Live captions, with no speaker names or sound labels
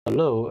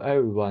Hello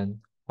everyone,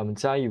 I'm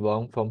Jiayi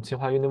Wang from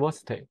Tsinghua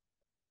University.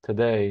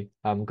 Today,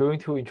 I'm going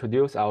to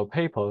introduce our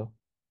paper,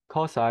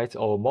 Coresets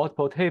or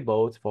Multiple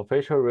Tables for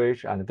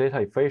Feature-Rich and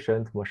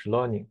Data-Efficient Machine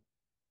Learning.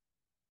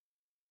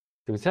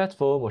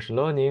 Successful machine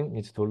learning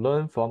needs to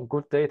learn from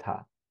good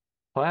data.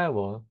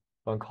 However,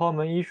 one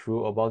common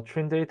issue about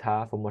trained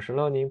data for machine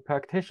learning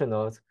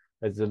practitioners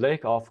is the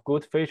lack of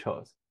good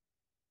features.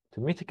 To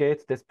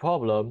mitigate this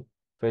problem,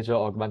 feature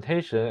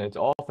augmentation is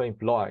often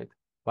employed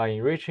by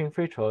enriching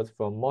features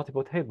from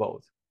multiple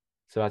tables,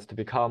 so as to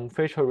become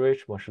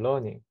feature-rich machine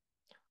learning.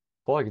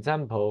 For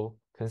example,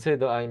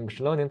 consider a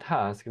machine learning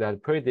task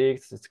that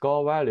predicts the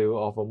score value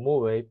of a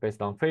movie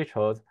based on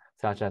features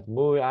such as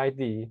movie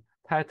ID,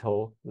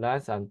 title,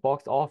 length, and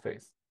box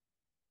office.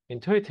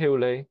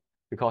 Intuitively,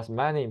 because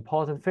many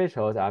important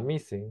features are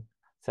missing,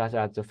 such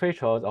as the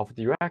features of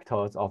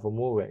directors of a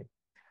movie,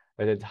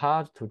 it is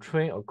hard to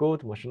train a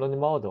good machine learning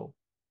model.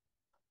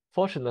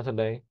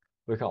 Fortunately,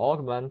 we can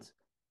augment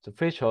the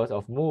features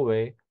of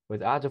movie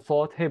with other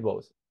four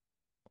tables.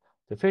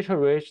 The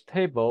feature-rich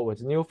table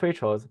with new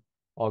features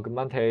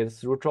augmented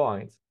through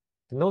joins,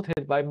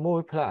 denoted by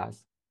movie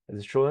plus,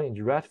 is shown in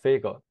the red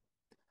figure.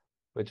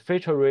 With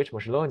feature-rich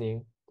machine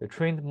learning, the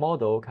trained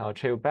model can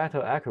achieve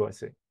better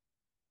accuracy.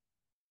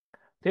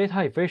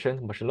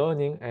 Data-efficient machine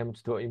learning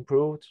aims to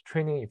improve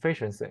training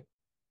efficiency.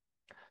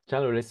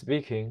 Generally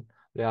speaking,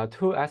 there are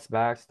two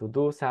aspects to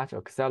do such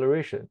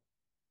acceleration.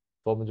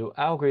 From the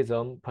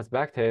algorithm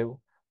perspective,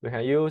 we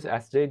can use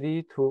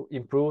SGD to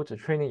improve the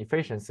training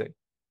efficiency.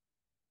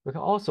 We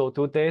can also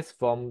do this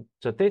from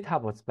the data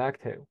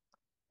perspective.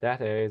 That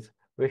is,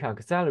 we can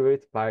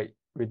accelerate by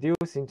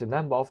reducing the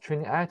number of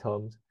training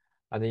items,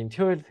 and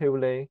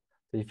intuitively,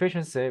 the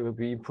efficiency will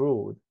be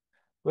improved,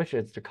 which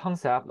is the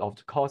concept of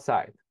the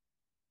Coreset.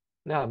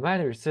 There are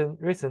many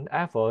recent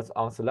efforts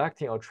on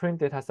selecting a trained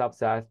data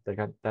subset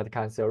that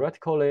can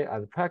theoretically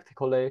and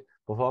practically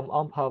perform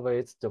on par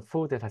with the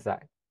full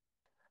dataset.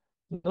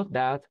 Note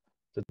that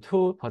the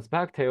two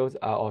perspectives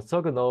are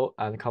orthogonal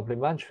and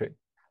complementary.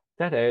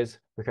 That is,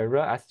 we can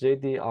run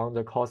SGD on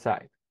the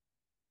Coreset.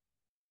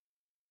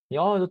 In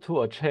order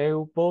to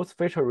achieve both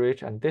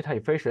feature-rich and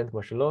data-efficient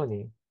machine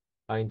learning,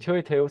 an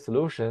intuitive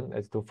solution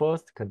is to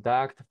first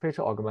conduct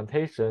feature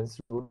augmentation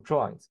through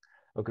joins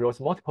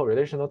across multiple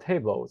relational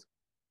tables,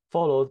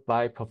 followed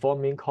by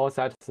performing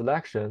Coreset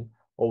selection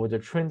over the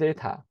trained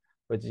data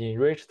with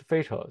enriched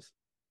features.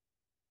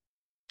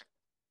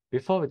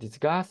 Before we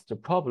discuss the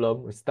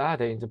problem we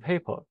studied in the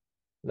paper,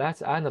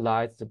 let's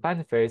analyze the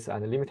benefits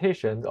and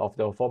limitations of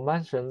the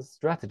aforementioned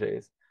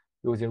strategies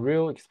using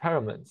real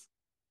experiments.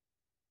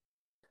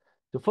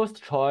 The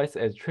first choice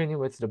is training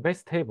with the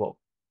base table.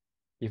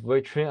 If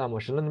we train a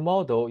machine learning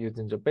model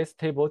using the base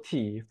table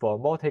T for a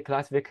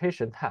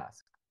multi-classification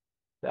task,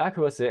 the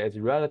accuracy is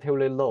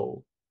relatively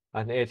low,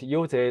 and it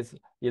uses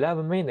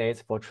 11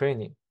 minutes for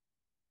training.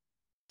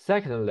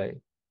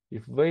 Secondly,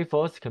 if we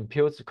first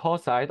compute the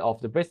Coreset of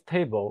the base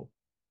table,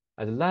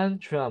 and then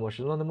train a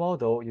machine learning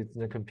model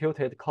using the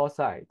computed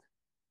Coreset,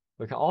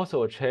 we can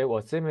also achieve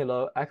a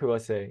similar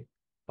accuracy,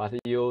 but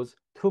use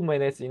 2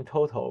 minutes in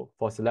total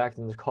for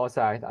selecting the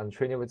Coreset and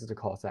training with the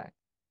Coreset.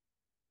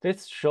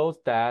 This shows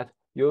that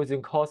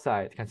using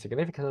Coreset can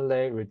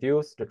significantly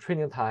reduce the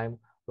training time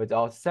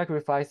without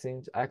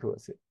sacrificing the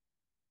accuracy.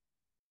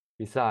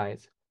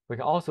 Besides, we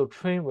can also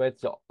train with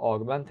the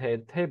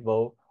augmented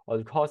table or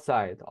the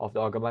Coreset of the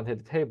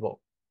augmented table.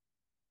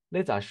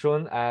 These are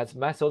shown as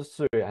method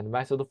 3 and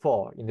method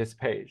 4 in this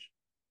page.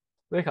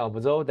 We can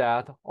observe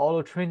that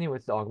auto training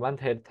with the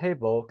augmented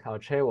table can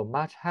achieve a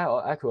much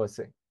higher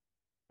accuracy.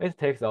 It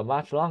takes a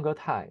much longer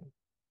time,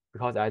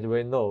 because as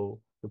we know,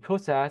 the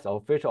process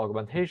of feature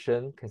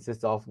augmentation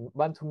consists of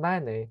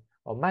one-to-many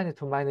or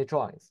many-to-many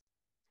joins.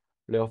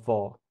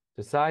 Therefore,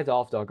 the size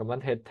of the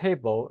augmented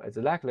table is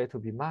likely to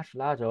be much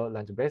larger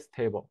than the base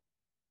table.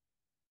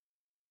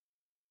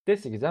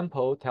 This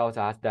example tells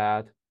us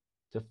that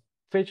the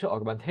feature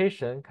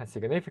augmentation can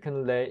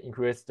significantly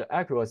increase the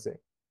accuracy,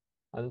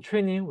 and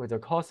training with the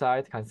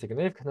Coreset can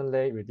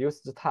significantly reduce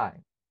the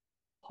time.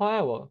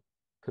 However,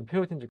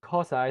 computing the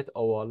Coreset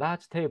over a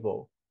large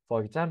table,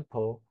 for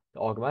example, the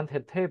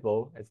augmented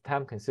table, is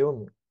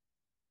time-consuming.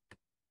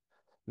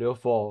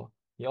 Therefore,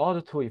 in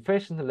order to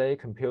efficiently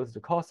compute the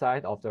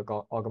Coreset of the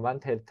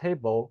augmented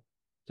table,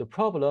 the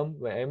problem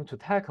we aim to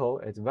tackle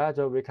is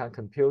whether we can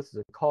compute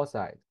the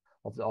Coreset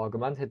of the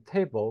augmented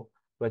table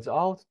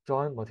without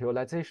join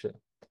materialization.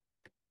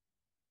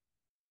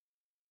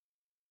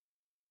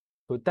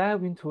 To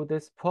dive into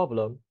this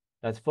problem,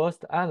 let's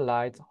first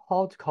analyze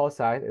how the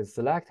Coreset is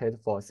selected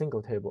for a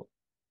single table.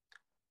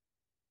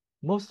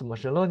 Most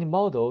machine learning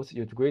models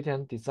use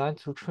gradient design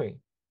to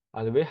train,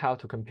 and we have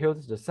to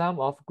compute the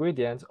sum of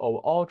gradients over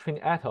all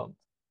training items.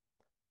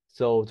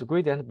 So the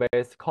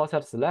gradient-based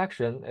Coreset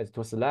selection is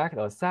to select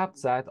a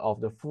subset of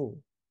the full,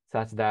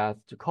 such that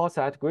the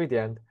Coreset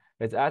gradient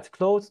is as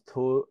close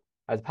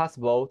as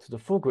possible to the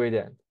full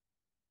gradient.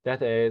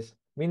 That is,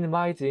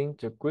 minimizing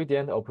the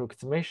gradient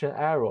approximation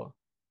error,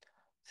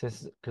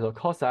 since the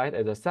Coreset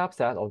is a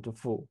subset of the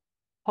full.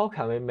 How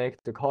can we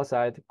make the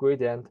coset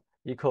gradient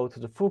equal to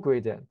the full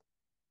gradient?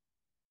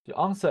 The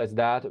answer is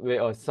that we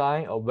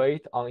assign a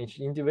weight on each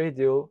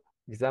individual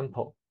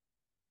example.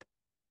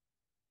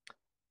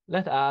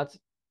 Let us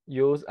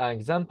use an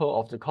example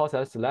of the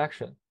coset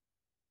selection.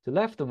 The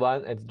left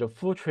one is the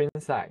full train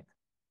side,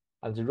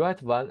 and the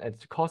right one is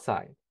the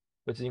coset,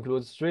 which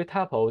includes 3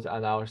 tuples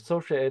and are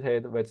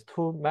associated with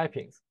 2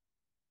 mappings.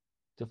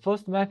 The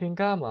first mapping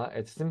gamma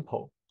is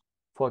simple.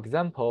 For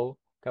example,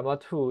 gamma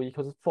 2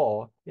 equals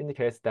 4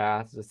 indicates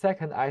that the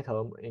second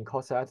item in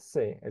coset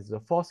C is the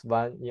fourth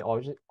one in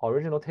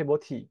original table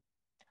T.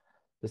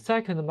 The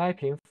second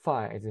mapping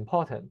phi is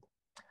important.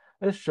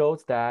 It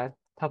shows that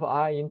tuple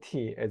I in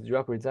T is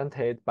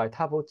represented by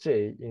tuple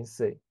J in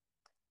C,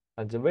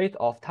 and the weight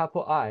of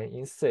tuple I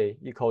in C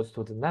equals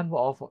to the number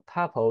of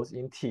tuples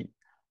in T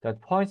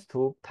that points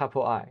to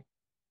tuple I.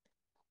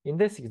 In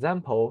this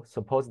example,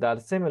 suppose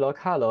that similar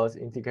colors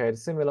indicate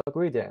similar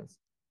gradients.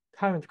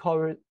 Current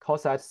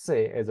coset C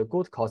is a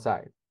good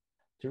coset.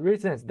 The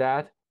reason is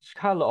that each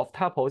color of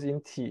tuples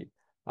in T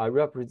are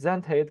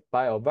represented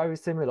by a very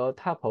similar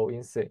tuple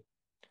in C.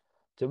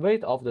 The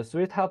weight of the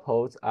 3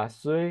 tuples are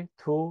 3,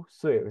 2,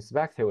 3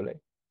 respectively,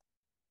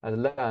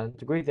 and then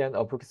the gradient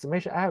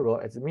approximation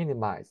error is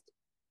minimized,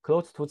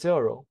 close to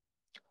 0.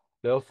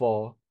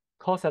 Therefore,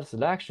 coset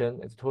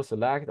selection is to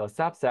select a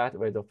subset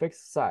with a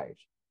fixed size,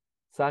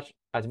 such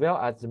as well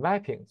as the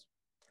mappings,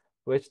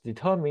 which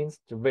determines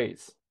the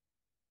weights.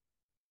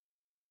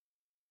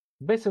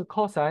 The basic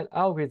coset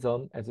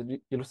algorithm is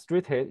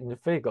illustrated in the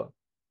figure.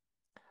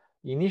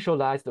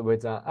 Initialized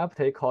with an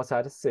empty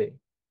coset C,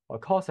 a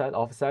coset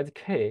of size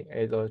K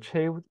is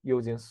achieved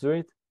using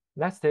 3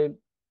 nested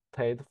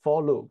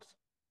for loops.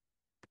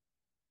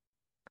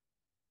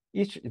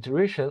 Each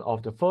iteration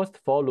of the first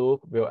for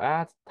loop will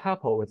add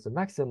tuple with the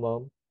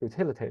maximum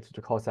utility to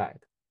the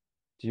coset.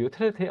 The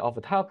utility of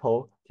a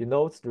tuple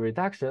denotes the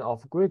reduction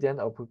of gradient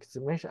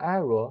approximation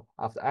error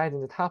after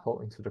adding the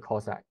tuple into the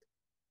coset.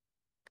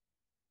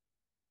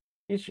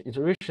 Each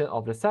iteration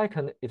of the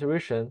second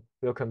iteration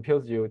will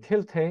compute the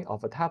utility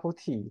of a tuple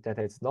T that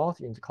is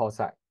not in the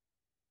coset.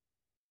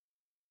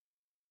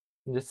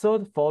 In the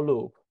third for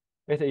loop,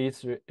 it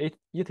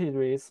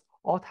iterates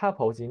all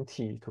tuples in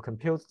T to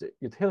compute the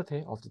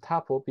utility of the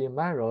tuple being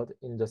measured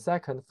in the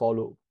second for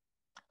loop.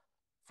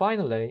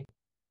 Finally,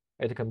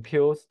 it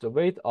computes the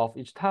weight of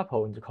each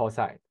tuple in the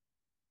coset,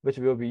 which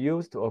will be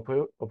used to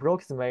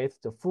approximate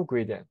the full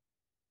gradient.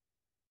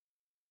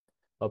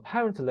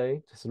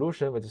 Apparently, the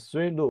solution with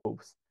 3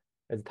 loops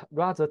is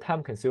rather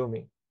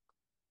time-consuming.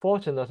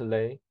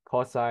 Fortunately,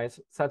 cosets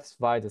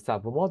satisfy the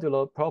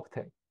submodular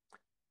property.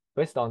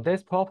 Based on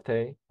this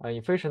property, an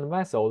efficient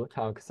method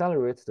can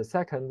accelerate the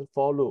second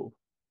for loop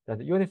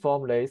that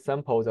uniformly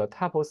samples the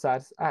tuple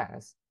set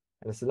S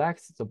and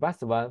selects the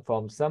best one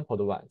from sampled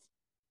ones.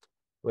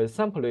 With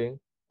sampling,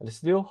 it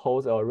still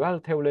holds a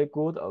relatively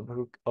good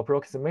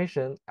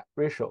approximation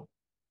ratio.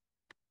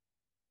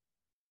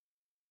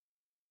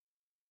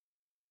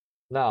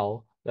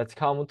 Now, let's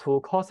come to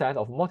coset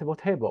of multiple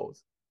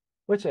tables,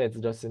 which is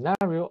the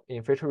scenario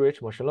in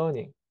feature-rich machine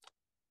learning.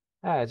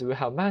 As we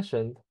have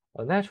mentioned,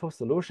 a natural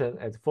solution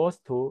is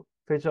first to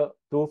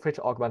do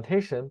feature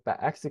augmentation by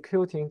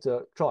executing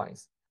the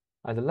joins,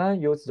 and then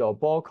use the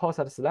above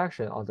coset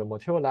selection on the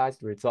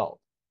materialized result.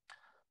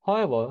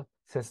 However,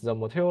 since the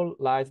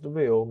materialized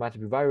view might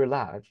be very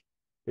large,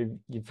 the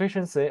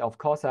efficiency of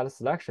coset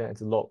selection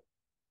is low.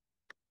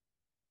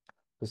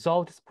 To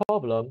solve this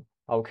problem,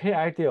 our key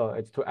idea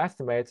is to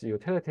estimate the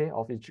utility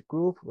of each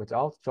group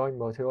without joint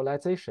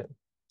materialization.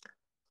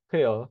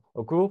 Here,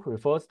 a group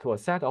refers to a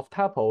set of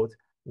tuples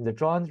in the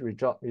joined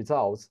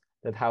results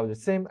that have the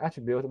same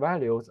attribute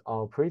values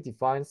on a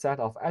predefined set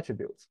of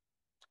attributes.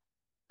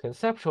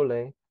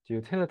 Conceptually, the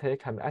utility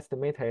can be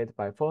estimated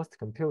by first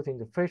computing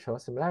the feature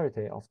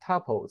similarity of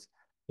tuples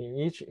in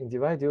each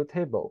individual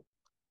table,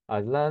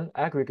 and then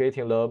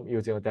aggregating them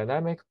using a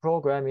dynamic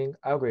programming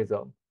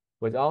algorithm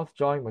without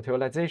joint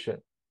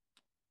materialization.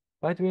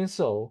 By doing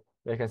so,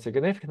 we can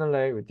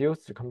significantly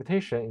reduce the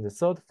computation in the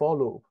third for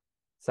loop,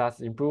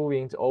 thus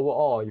improving the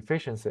overall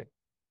efficiency.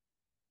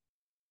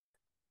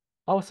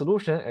 Our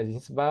solution is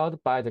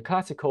inspired by the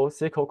classical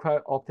cycle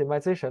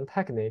optimization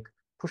technique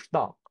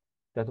pushdown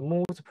that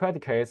moves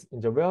predicates in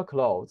the where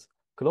clause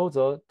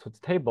closer to the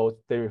tables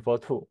they refer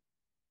to.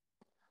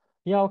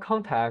 In our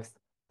context,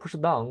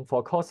 pushdown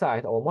for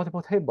coset or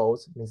multiple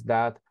tables means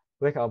that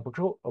we can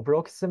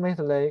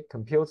approximately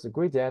compute the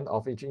gradient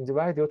of each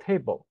individual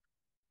table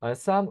and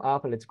sum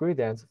up its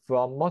gradients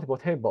from multiple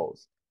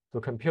tables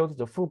to compute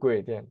the full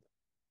gradient.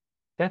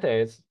 That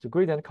is, the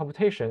gradient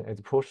computation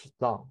is pushed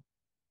down.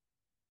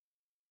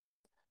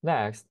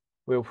 Next,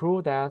 we'll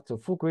prove that the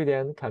full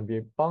gradient can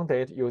be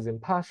bounded using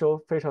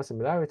partial feature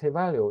similarity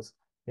values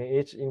in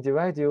each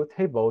individual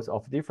tables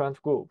of different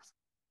groups.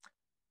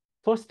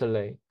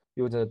 Firstly,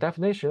 using the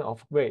definition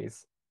of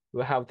weights,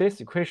 we have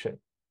this equation.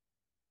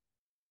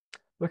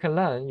 We can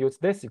then use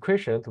this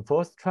equation to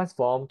first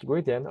transform the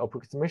gradient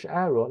approximation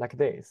error like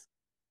this.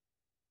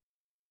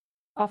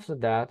 After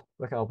that,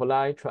 we can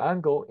apply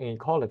triangle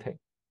inequality.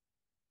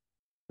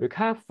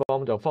 Recap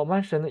from the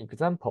aforementioned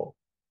example.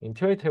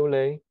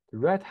 Intuitively, the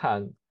right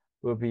hand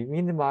will be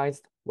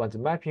minimized when the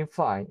mapping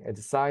file is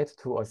decided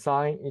to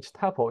assign each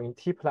tuple in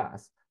T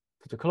plus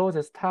to the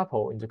closest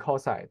tuple in the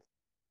coset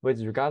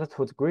with regard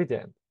to the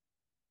gradient.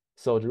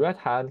 So the right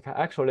hand can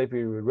actually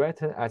be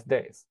rewritten as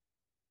this.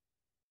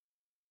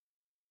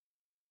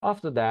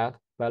 After that,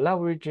 by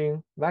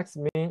leveraging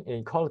max-min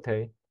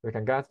inequality, we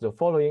can get the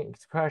following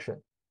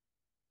expression.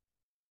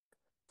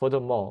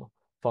 Furthermore,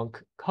 from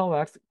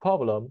convex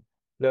problem,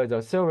 there is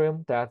a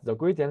theorem that the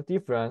gradient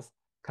difference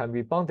can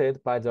be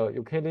bounded by the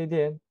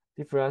Euclidean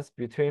difference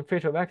between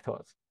feature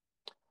vectors.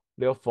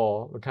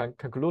 Therefore, we can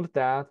conclude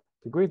that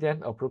the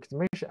gradient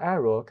approximation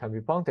error can be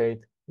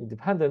bounded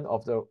independent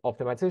of the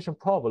optimization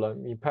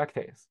problem in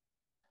practice.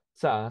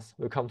 Thus,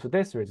 we come to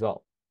this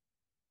result.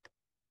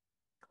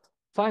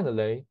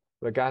 Finally,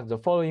 we get the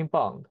following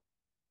bound,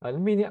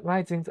 and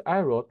minimizing the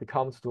error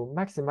becomes to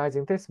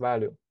maximizing this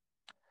value.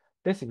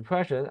 This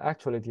expression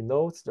actually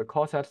denotes the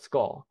coset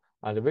score,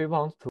 and we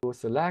want to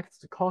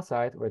select the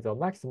coset with a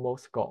maximal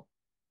score.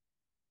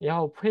 In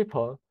our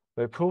paper,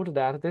 we proved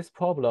that this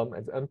problem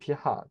is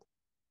NP-hard,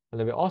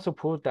 and we also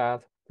proved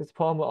that this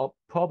problem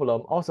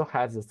also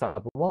has the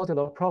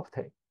submodular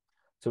property,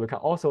 so we can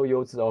also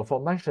use the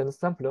aforementioned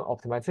sampling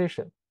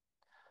optimization.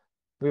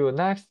 We will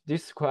next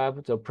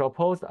describe the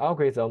proposed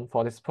algorithm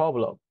for this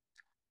problem.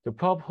 The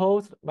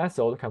proposed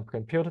method can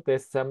compute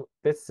this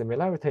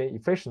similarity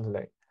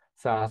efficiently,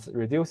 thus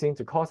reducing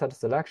the coset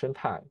selection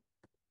time.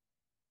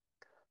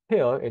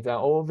 Here is an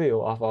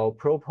overview of our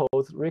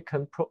proposed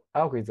recon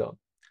algorithm.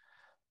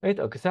 It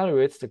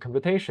accelerates the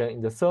computation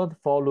in the third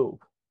for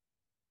loop.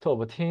 To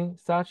obtain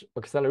such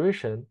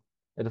acceleration,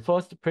 it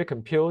first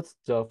precomputes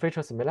the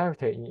feature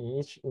similarity in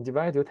each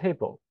individual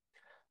table.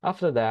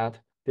 After that,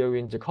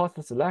 during the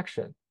coset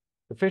selection,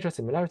 the feature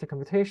similarity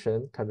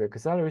computation can be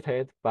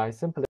accelerated by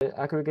simply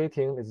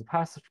aggregating its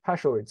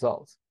partial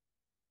results.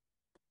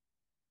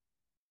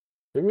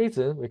 The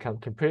reason we can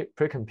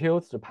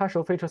precompute the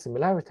partial feature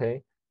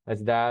similarity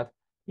is that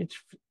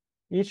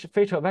each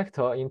feature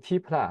vector in T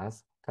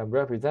plus can be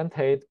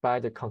represented by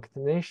the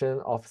concatenation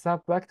of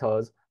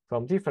subvectors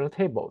from different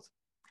tables.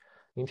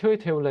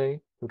 Intuitively,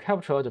 to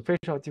capture the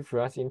feature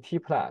difference in T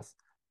plus,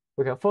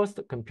 we can first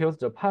compute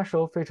the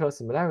partial feature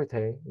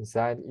similarity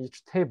inside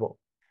each table.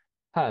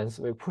 Hence,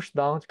 we push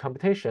down the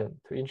computation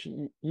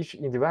to each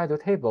individual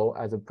table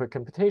as a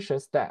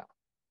precomputation step.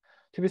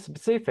 To be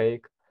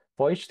specific,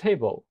 for each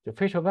table, the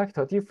feature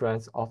vector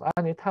difference of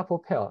any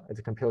tuple pair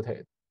is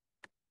computed.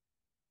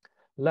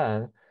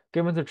 Then,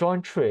 given the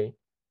joint tree,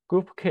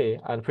 group K,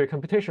 and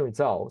precomputation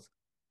results,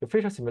 the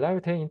feature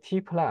similarity in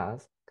T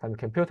plus can be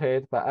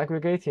computed by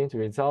aggregating the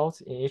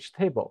results in each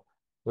table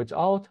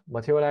without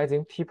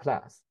materializing T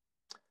plus.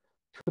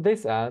 To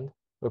this end,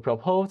 we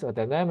propose a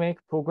dynamic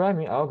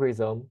programming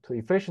algorithm to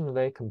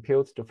efficiently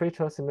compute the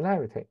feature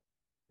similarity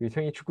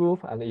between each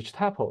group and each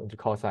tuple in the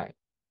coset.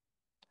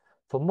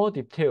 For more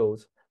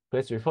details,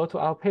 please refer to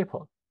our paper.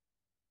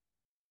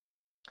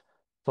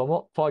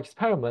 For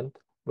experiment,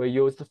 we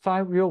used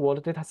 5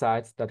 real-world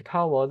datasets that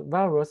covered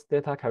various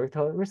data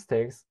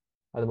characteristics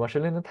and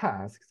machine learning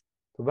tasks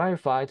to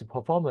verify the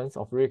performance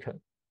of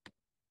recon.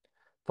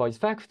 For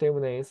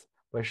effectiveness,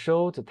 we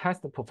showed the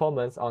test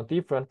performance on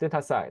different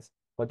datasets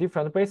for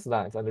different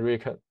baselines and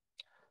recon.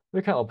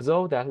 We can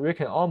observe that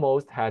recon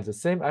almost has the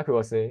same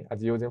accuracy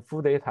as using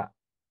full data.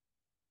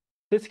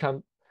 This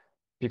can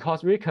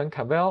because recon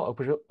can well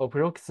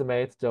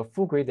approximate the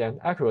full gradient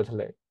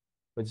accurately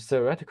with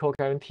theoretical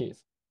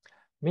guarantees.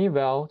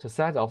 Meanwhile, the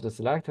size of the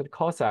selected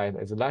coset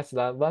is less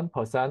than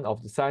 1%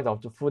 of the size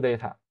of the full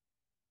data.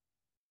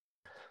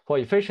 For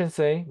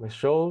efficiency, we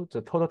show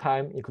the total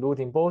time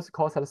including both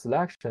coset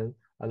selection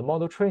and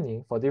model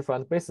training for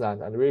different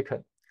baselines and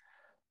recon.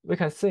 We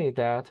can see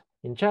that,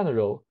 in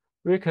general,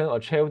 recon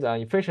achieved an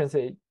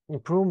efficiency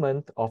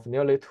improvement of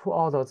nearly 2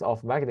 orders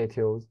of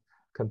magnitude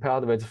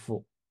compared with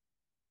full.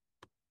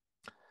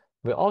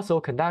 We also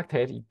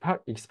conducted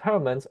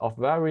experiments of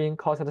varying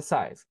coset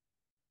size.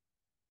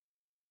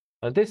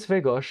 This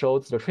figure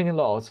shows the training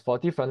loss for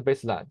different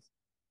baselines.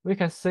 We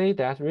can see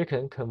that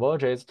recon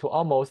converges to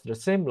almost the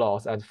same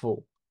loss as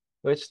full,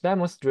 which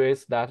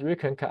demonstrates that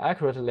recon can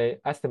accurately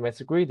estimate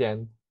the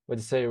gradient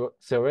with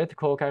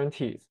theoretical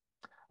guarantees,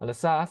 and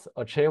thus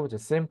achieve the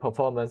same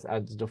performance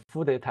as the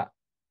full data.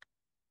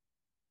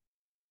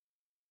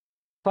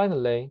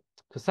 Finally,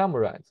 to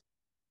summarize,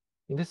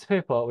 in this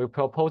paper, we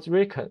propose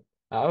recon,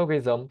 an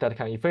algorithm that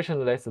can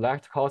efficiently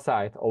select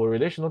coset over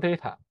relational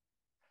data.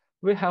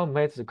 We have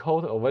made the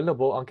code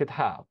available on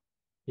GitHub.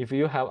 If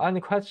you have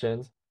any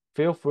questions,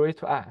 feel free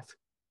to ask.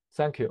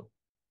 Thank you.